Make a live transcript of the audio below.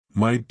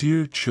My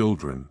dear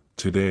children,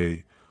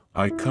 today,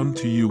 I come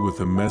to you with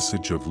a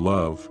message of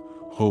love,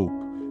 hope,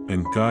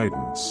 and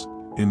guidance.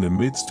 In the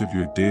midst of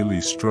your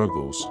daily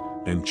struggles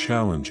and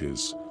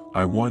challenges,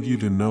 I want you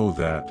to know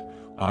that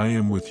I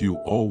am with you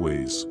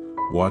always,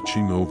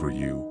 watching over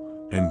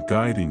you and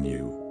guiding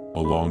you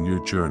along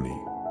your journey.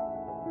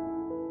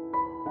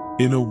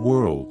 In a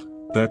world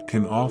that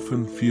can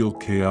often feel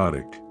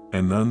chaotic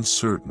and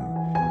uncertain,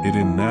 it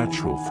is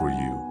natural for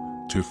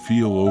you to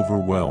feel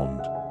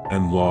overwhelmed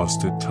and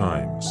lost at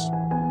times.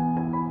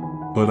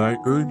 But I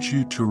urge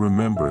you to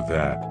remember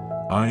that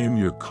I am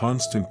your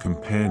constant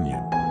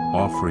companion,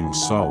 offering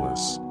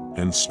solace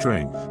and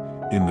strength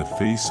in the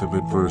face of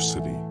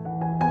adversity.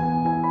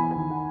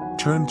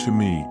 Turn to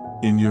me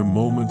in your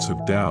moments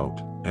of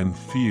doubt and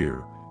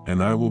fear,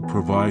 and I will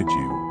provide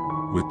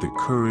you with the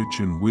courage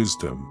and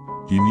wisdom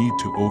you need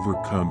to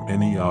overcome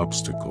any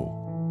obstacle.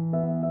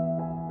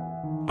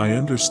 I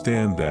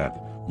understand that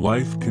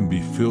life can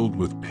be filled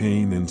with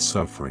pain and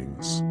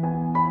sufferings.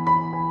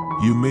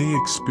 You may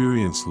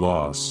experience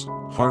loss,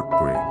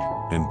 heartbreak,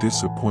 and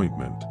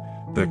disappointment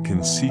that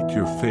can seek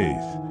your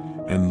faith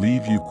and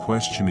leave you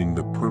questioning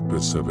the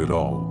purpose of it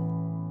all.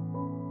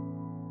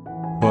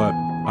 But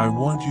I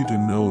want you to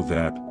know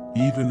that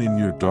even in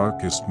your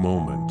darkest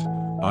moment,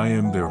 I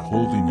am there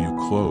holding you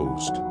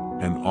close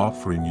and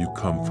offering you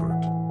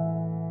comfort.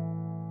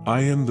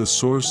 I am the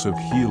source of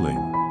healing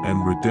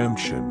and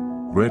redemption,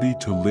 ready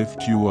to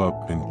lift you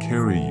up and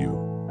carry you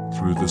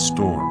through the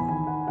storm.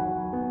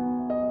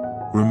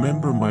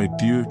 Remember, my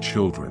dear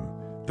children,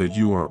 that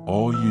you are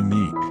all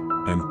unique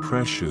and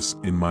precious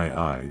in my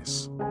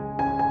eyes.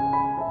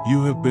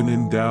 You have been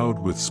endowed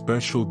with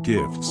special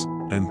gifts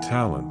and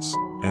talents,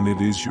 and it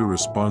is your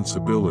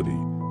responsibility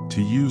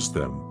to use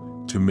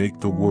them to make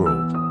the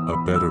world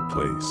a better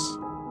place.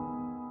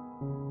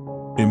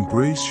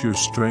 Embrace your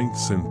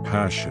strengths and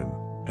passion,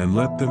 and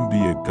let them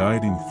be a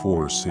guiding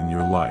force in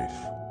your life.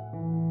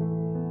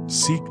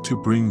 Seek to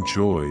bring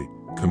joy,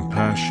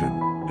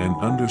 compassion, and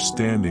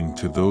understanding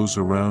to those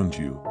around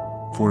you,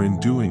 for in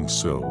doing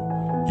so,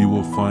 you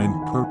will find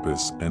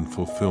purpose and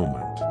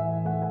fulfillment.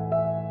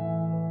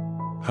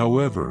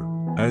 However,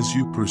 as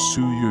you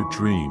pursue your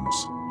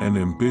dreams and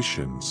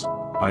ambitions,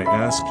 I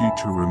ask you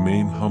to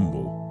remain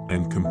humble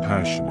and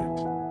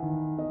compassionate.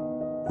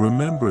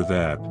 Remember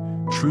that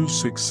true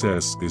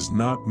success is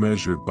not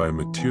measured by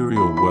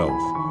material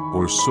wealth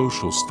or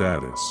social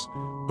status,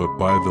 but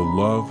by the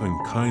love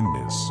and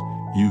kindness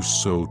you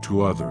sow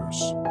to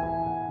others.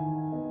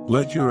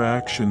 Let your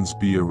actions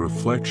be a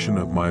reflection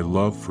of my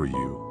love for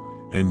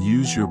you, and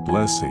use your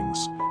blessings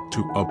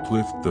to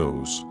uplift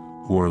those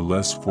who are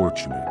less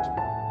fortunate.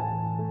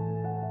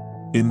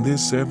 In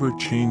this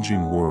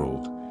ever-changing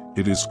world,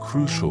 it is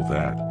crucial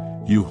that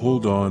you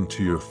hold on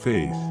to your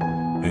faith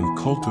and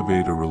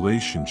cultivate a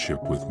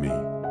relationship with me.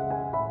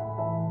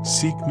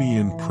 Seek me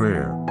in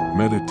prayer,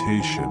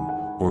 meditation,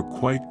 or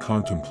quiet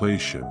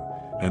contemplation,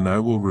 and I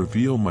will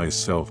reveal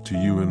myself to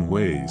you in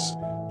ways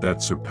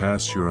that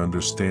surpass your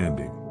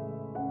understanding.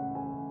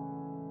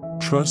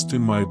 Trust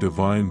in my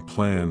divine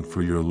plan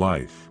for your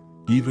life,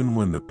 even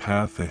when the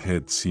path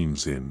ahead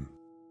seems in.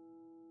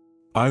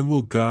 I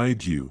will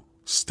guide you,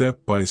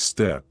 step by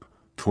step,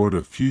 toward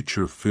a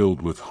future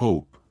filled with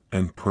hope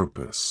and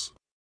purpose.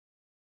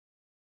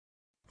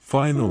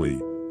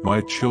 Finally,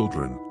 my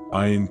children,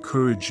 I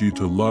encourage you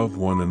to love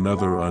one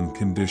another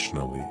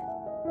unconditionally.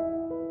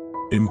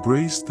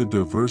 Embrace the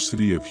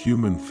diversity of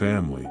human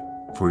family,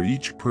 for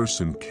each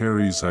person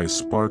carries a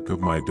spark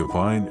of my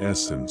divine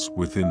essence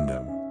within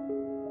them.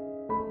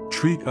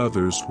 Treat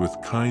others with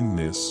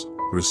kindness,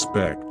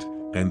 respect,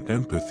 and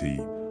empathy,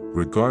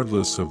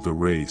 regardless of the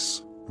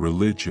race,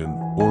 religion,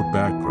 or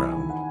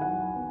background.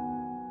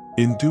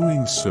 In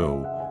doing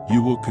so,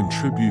 you will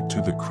contribute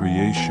to the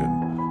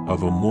creation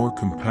of a more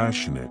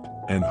compassionate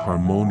and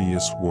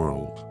harmonious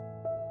world.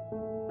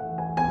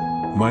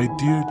 My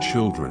dear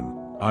children,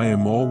 I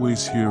am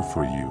always here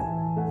for you,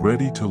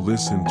 ready to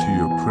listen to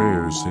your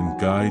prayers and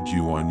guide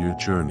you on your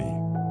journey.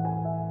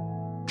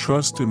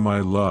 Trust in my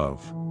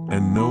love,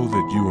 and know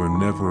that you are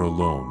never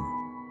alone.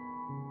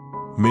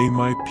 May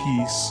my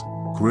peace,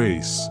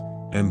 grace,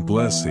 and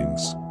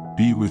blessings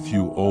be with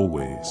you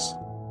always.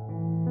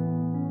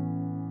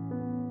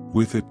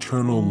 With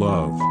eternal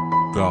love,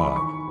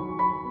 God.